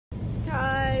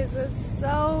it's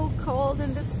so cold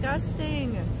and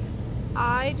disgusting.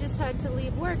 I just had to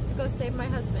leave work to go save my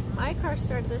husband. My car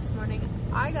started this morning.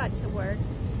 I got to work.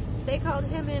 They called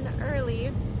him in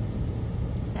early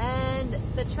and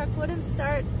the truck wouldn't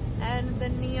start and the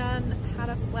neon had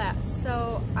a flat.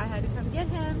 So I had to come get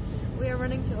him. We are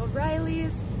running to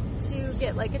O'Reilly's to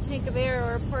get like a tank of air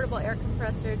or a portable air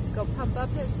compressor to go pump up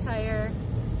his tire.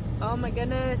 Oh my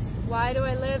goodness, why do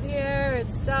I live here?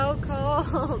 It's so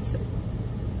cold.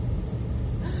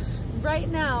 Right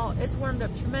now, it's warmed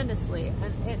up tremendously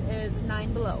and it is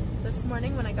 9 below. This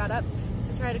morning when I got up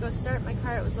to try to go start my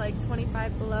car, it was like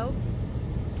 25 below.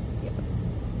 Yep.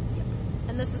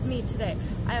 And this is me today.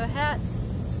 I have a hat,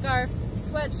 scarf,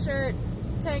 sweatshirt,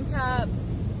 tank top,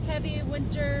 heavy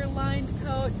winter lined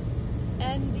coat,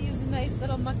 and these nice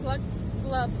little muckluck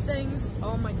glove things.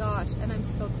 Oh my gosh, and I'm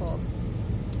still cold.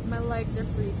 My legs are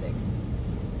freezing.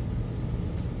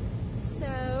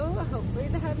 So hopefully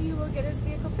the heavy will get his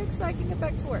vehicle fixed so I can get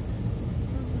back to work.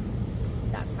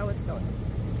 That's how it's going.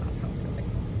 That's how it's going.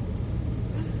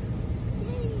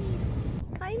 Yay.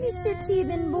 Hi, Mr.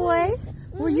 Teethan boy.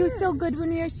 Were you so good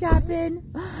when you were shopping?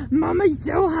 Mama's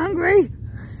so hungry.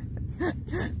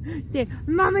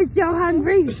 Mama's so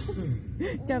hungry.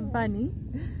 That's funny.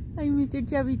 Hi, Mr.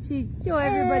 Chubby Cheeks. Show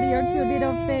everybody your cute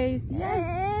little face.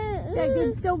 Yes. I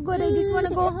did so good. I just want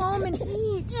to go home and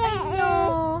eat. I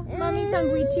know. Mommy's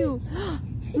hungry too.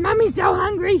 Mommy's so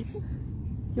hungry.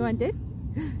 You want this?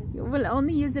 We'll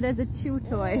only use it as a chew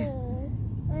toy.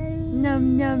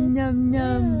 Num, num, num,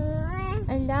 num.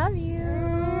 I love you.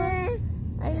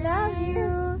 I love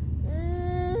you.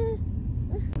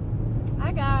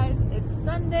 Hi guys, it's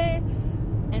Sunday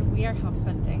and we are house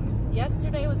hunting.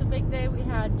 Yesterday was a big day. We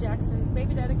had Jackson's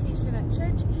baby dedication at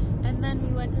church and then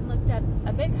we went and looked at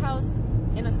a big house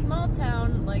in a small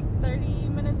town like 30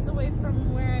 minutes away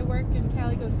from where I work and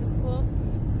Callie goes to school.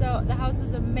 So the house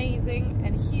was amazing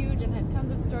and huge and had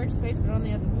tons of storage space but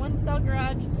only has one stall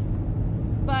garage.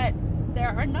 But there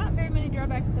are not very many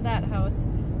drawbacks to that house.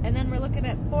 And then we're looking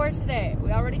at 4 today.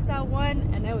 We already saw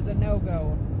one and it was a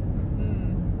no-go.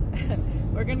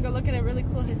 We're gonna go look at a really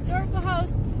cool historical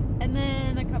house and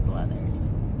then a couple others.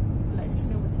 Let you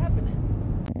know what's happening.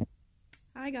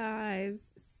 Hi guys.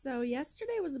 So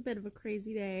yesterday was a bit of a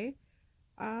crazy day.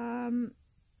 I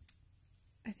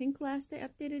think last I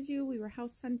updated you, we were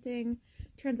house hunting.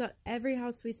 Turns out every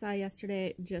house we saw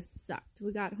yesterday just sucked.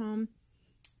 We got home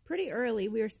pretty early.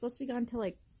 We were supposed to be gone till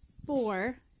like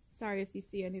 4. Sorry if you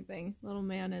see anything. Little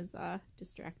man is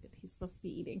distracted. He's supposed to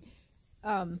be eating.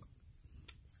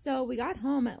 So we got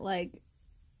home at like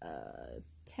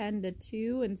 10 to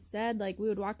 2 instead. Like we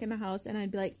would walk in the house and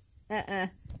I'd be like,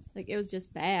 like it was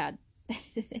just bad.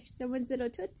 There's someone's little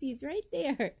tootsies right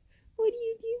there. What are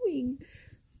you doing?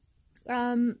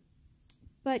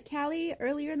 But Callie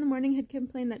earlier in the morning had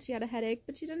complained that she had a headache,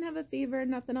 but she didn't have a fever.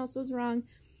 Nothing else was wrong.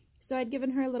 So I'd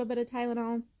given her a little bit of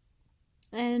Tylenol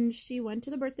and she went to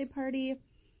the birthday party.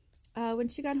 When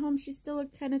she got home, she still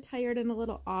looked kind of tired and a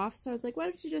little off. So I was like, why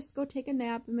don't you just go take a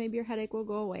nap and maybe your headache will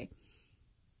go away.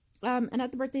 And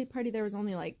at the birthday party, there was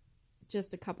only like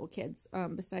just a couple kids,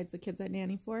 besides the kids I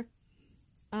nanny for.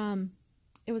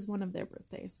 It was one of their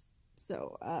birthdays.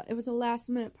 So it was a last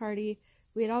minute party.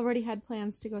 We had already had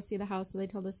plans to go see the house, so they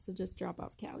told us to just drop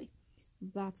off Callie.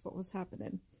 That's what was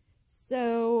happening.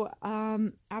 So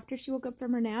after she woke up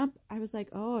from her nap, I was like,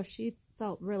 oh, she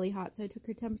felt really hot. So I took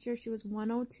her temperature. She was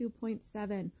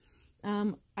 102.7.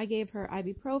 I gave her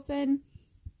ibuprofen.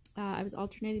 I was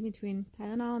alternating between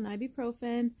Tylenol and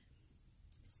ibuprofen.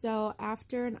 So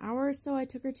after an hour or so, I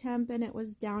took her temp and it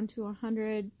was down to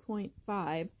 100.5.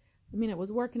 I mean, it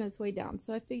was working its way down.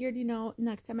 So I figured, you know,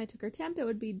 next time I took her temp, it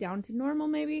would be down to normal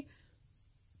maybe.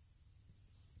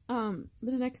 But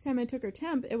the next time I took her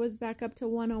temp, it was back up to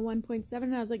 101.7.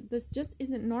 And I was like, this just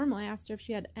isn't normal. I asked her if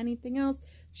she had anything else.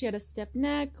 She had a stiff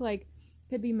neck, like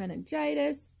could be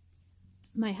meningitis.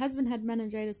 My husband had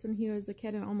meningitis when he was a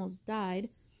kid and almost died.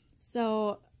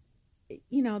 So,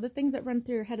 you know, the things that run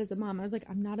through your head as a mom. I was like,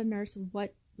 I'm not a nurse.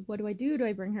 What do I do? Do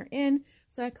I bring her in?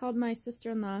 So I called my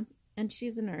sister-in-law and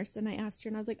she's a nurse. And I asked her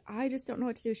and I was like, I just don't know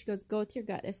what to do. She goes, go with your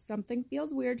gut. If something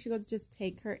feels weird, she goes, just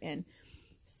take her in.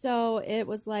 So it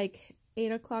was like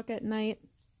 8 o'clock at night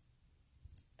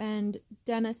and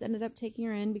Dennis ended up taking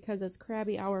her in because it's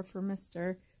crabby hour for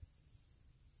Mr.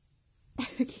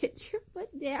 Get your foot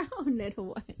down,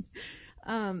 little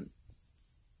one.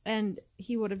 And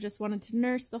he would have just wanted to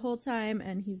nurse the whole time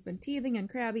and he's been teething and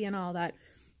crabby and all that.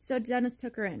 So Dennis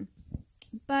took her in.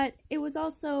 But it was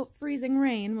also freezing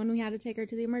rain when we had to take her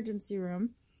to the emergency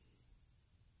room.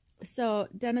 So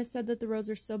Dennis said that the roads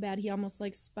were so bad he almost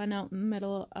like spun out in the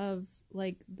middle of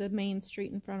like the main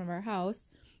street in front of our house.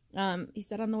 He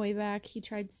said on the way back, he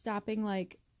tried stopping,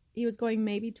 like, he was going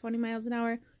maybe 20 miles an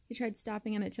hour. He tried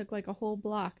stopping and it took like a whole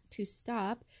block to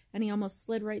stop, and he almost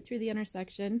slid right through the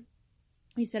intersection.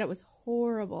 He said it was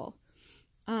horrible.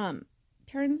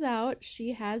 Turns out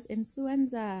she has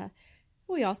influenza.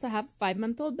 We also have a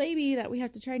 5-month-old baby that we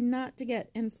have to try not to get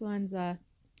influenza.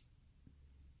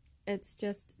 It's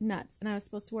just nuts. And I was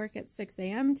supposed to work at 6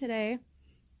 a.m. today.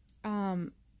 I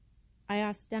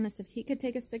asked Dennis if he could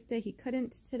take a sick day. He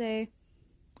couldn't today.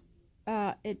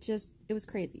 It was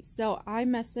crazy. So I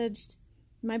messaged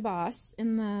my boss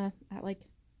at like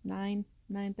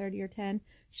 9:30 or 10.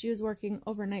 She was working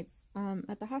overnights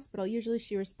at the hospital. Usually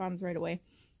she responds right away.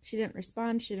 She didn't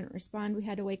respond. We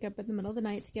had to wake up in the middle of the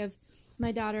night to give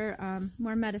my daughter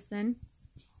more medicine.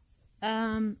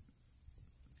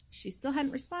 She still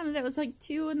hadn't responded. It was like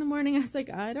 2 in the morning. I was like,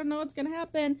 I don't know what's going to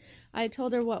happen. I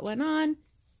told her what went on,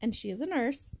 and she is a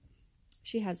nurse.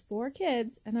 She has 4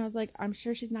 kids, and I was like, I'm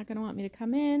sure she's not going to want me to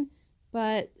come in,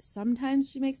 but sometimes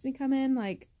she makes me come in.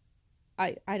 Like,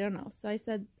 I don't know. So I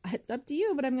said, it's up to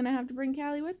you, but I'm going to have to bring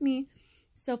Callie with me.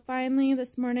 So finally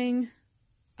this morning,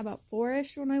 about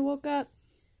 4-ish when I woke up,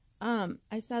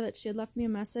 I saw that she had left me a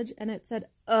message, and it said,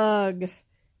 ugh.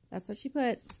 That's what she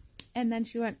put. And then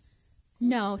she went,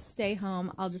 no, stay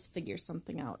home. I'll just figure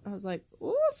something out. I was like,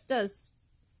 oofdas.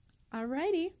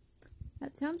 Alrighty.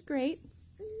 That sounds great.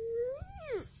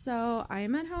 So I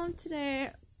am at home today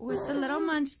with the little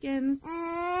munchkins.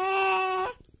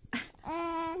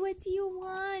 What do you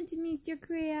want, Mr.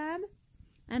 Crab?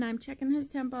 And I'm checking his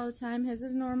temp all the time. His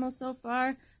is normal so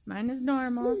far. Mine is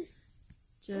normal.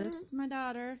 Just my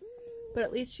daughter. But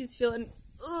at least she's feeling...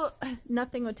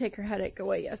 nothing would take her headache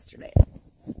away yesterday.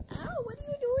 Ow, what are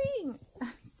you doing?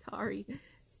 I'm sorry.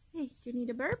 Hey, do you need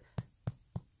a burp?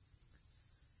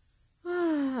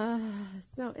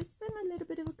 So it's been a little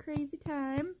bit of a crazy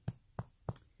time.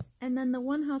 And then the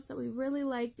one house that we really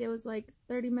liked, it was like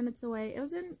 30 minutes away. It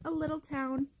was in a little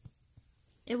town.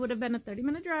 It would have been a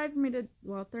 30-minute drive for me to,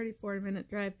 well, 34-minute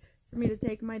drive for me to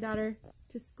take my daughter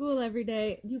to school every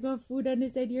day. You got food on the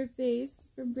side of your face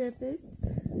for breakfast.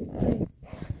 Okay.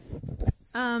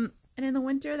 And in the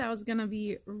winter, that was gonna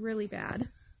be really bad.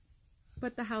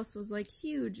 But the house was like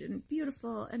huge and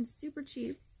beautiful and super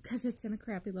cheap because it's in a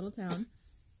crappy little town.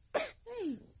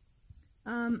 Hey.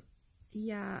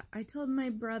 Yeah, I told my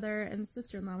brother and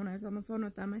sister-in-law when I was on the phone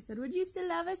with them, I said, would you still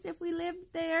love us if we lived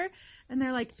there? And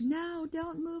they're like, no,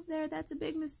 don't move there. That's a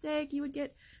big mistake. You would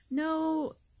get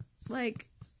no, like,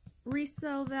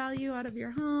 resale value out of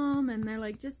your home. And they're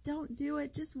like, just don't do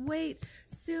it. Just wait.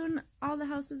 Soon, all the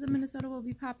houses in Minnesota will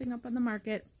be popping up on the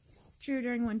market. It's true,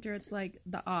 during winter, it's like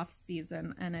the off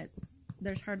season, and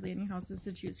there's hardly any houses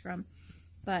to choose from.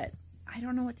 But I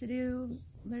don't know what to do.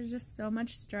 There's just so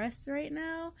much stress right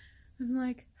now. I'm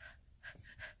like,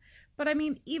 but I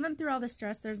mean, even through all the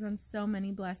stress, there's been so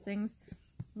many blessings.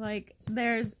 Like,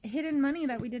 there's hidden money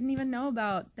that we didn't even know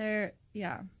about.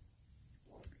 Yeah.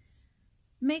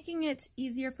 Making it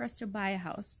easier for us to buy a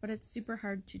house, but it's super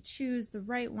hard to choose the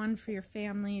right one for your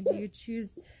family. Do you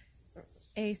choose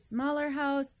a smaller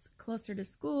house closer to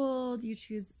school? Do you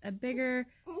choose a bigger,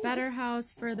 better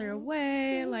house further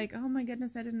away? Like, oh my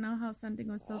goodness, I didn't know house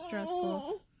hunting was so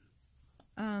stressful.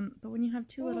 But when you have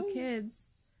 2 little kids,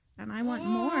 and I want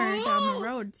more down the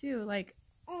road too, like,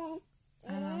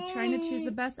 trying to choose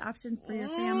the best option for your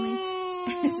family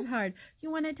is hard.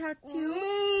 You want to talk too?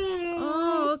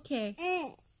 Oh, okay.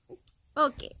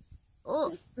 Okay.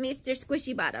 Oh, Mr.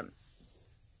 Squishy Bottom.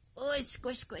 Oh,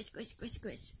 squish, squish, squish, squish,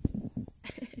 squish.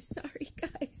 Sorry,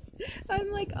 guys.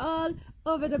 I'm like all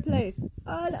over the place.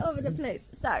 All over the place.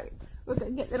 Sorry. We're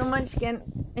going to get little Munchkin,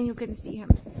 and you can see him.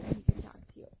 He can talk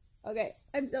to you. Okay,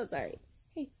 I'm so sorry.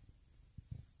 Hey.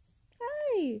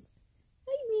 Hi.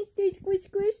 Hi, Mr. Squish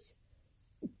Squish.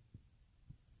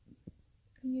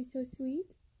 Are you so sweet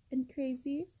and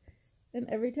crazy? And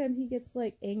every time he gets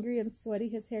like angry and sweaty,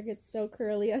 his hair gets so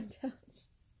curly on top.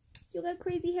 You got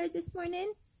crazy hair this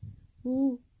morning?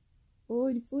 Ooh. Oh,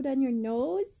 and food on your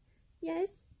nose? Yes?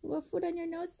 You want food on your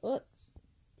nose? Oh.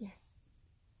 There.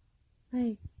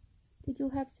 Hi. Did you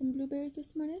have some blueberries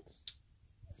this morning?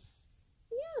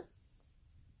 Yeah.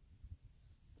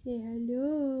 Say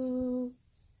hello.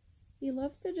 He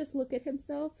loves to just look at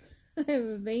himself. I'm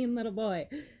a vain little boy.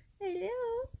 Hello.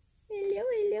 Hello,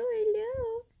 hello,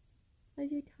 hello. Are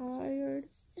you tired?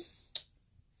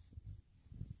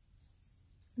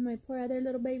 My poor other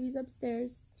little baby's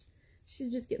upstairs.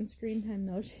 She's just getting screen time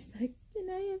though. She's like, can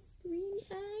I have screen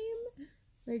time?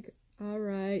 Like,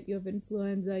 alright, you have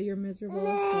influenza, you're miserable. Go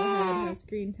ahead, have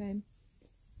screen time.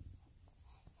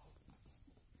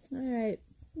 Alright.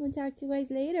 We'll talk to you guys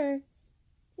later.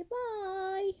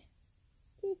 Goodbye.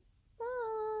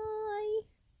 Goodbye.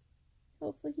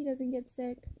 Hopefully he doesn't get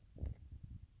sick.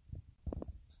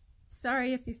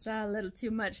 Sorry if you saw a little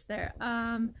too much there.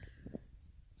 Why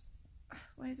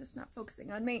is this not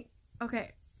focusing on me?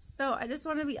 Okay, so I just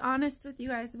want to be honest with you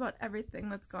guys about everything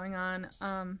that's going on.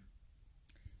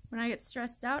 When I get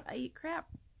stressed out, I eat crap.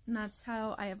 And that's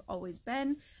how I have always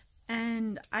been.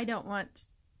 And I don't want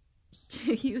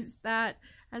to use that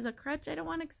as a crutch. I don't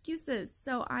want excuses.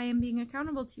 So I am being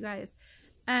accountable to you guys.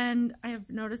 And I have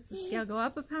noticed the scale go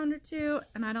up a pound or two,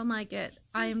 and I don't like it.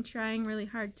 I am trying really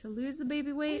hard to lose the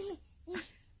baby weight.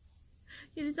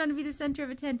 You just want to be the center of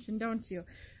attention, don't you?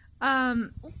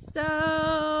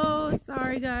 So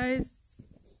sorry, guys.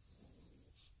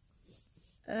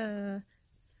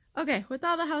 Okay, with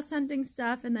all the house hunting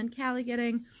stuff, and then Callie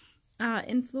getting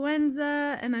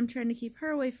influenza, and I'm trying to keep her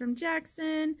away from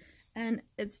Jackson, and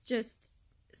it's just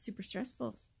super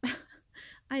stressful.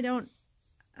 I don't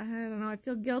know, I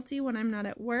feel guilty when I'm not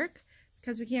at work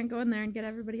because we can't go in there and get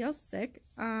everybody else sick.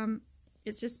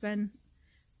 It's just been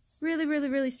really, really,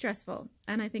 really stressful.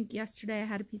 And I think yesterday I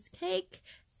had a piece of cake,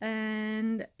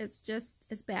 and it's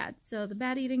bad. So the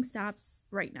bad eating stops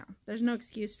right now. There's no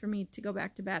excuse for me to go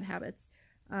back to bad habits,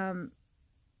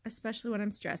 especially when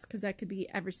I'm stressed, because that could be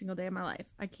every single day of my life.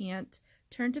 I can't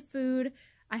turn to food.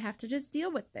 I have to just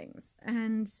deal with things.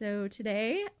 And so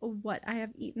today, what I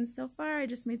have eaten so far, I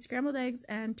just made scrambled eggs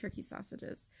and turkey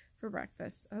sausages for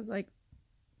breakfast. I was like,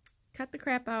 cut the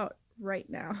crap out right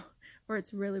now, or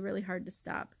it's really, really hard to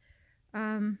stop.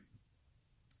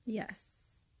 Yes.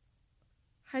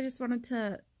 I just wanted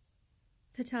to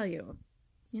tell you,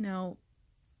 you know,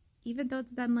 even though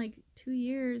it's been like 2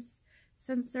 years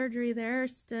since surgery, there are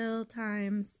still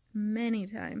times, many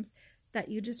times, that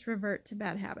you just revert to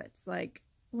bad habits. Like,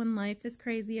 when life is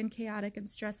crazy and chaotic and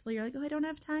stressful, you're like, oh, I don't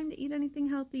have time to eat anything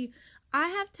healthy. I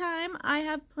have time. I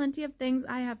have plenty of things.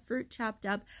 I have fruit chopped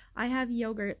up. I have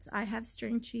yogurts. I have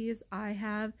string cheese. I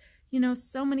have, you know,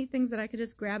 so many things that I could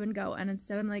just grab and go. And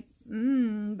instead I'm like,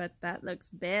 but that looks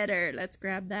better. Let's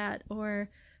grab that. Or,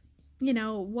 you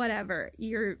know, whatever.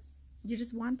 You're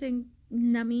just wanting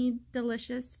nummy,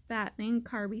 delicious, fattening,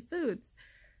 carby foods.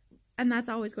 And that's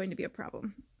always going to be a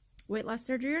problem. Weight loss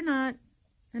surgery or not.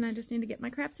 And I just need to get my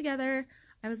crap together.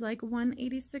 I was like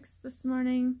 186 this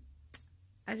morning.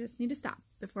 I just need to stop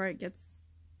before it gets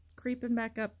creeping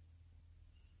back up.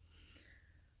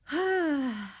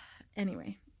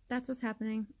 Anyway, that's what's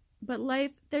happening. But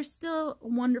life, there's still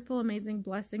wonderful, amazing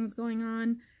blessings going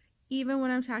on, even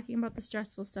when I'm talking about the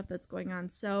stressful stuff that's going on.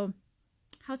 So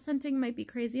house hunting might be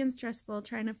crazy and stressful,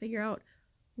 trying to figure out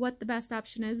what the best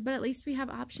option is, but at least we have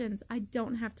options. I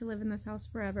don't have to live in this house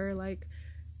forever. Like,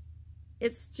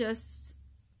 it's just,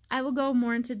 I will go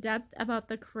more into depth about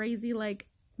the crazy, like,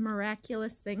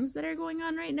 miraculous things that are going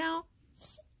on right now.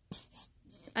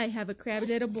 I have a crabby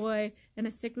little boy and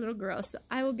a sick little girl, so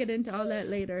I will get into all that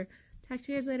later. Talk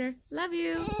to you guys later. Love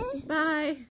you. Bye.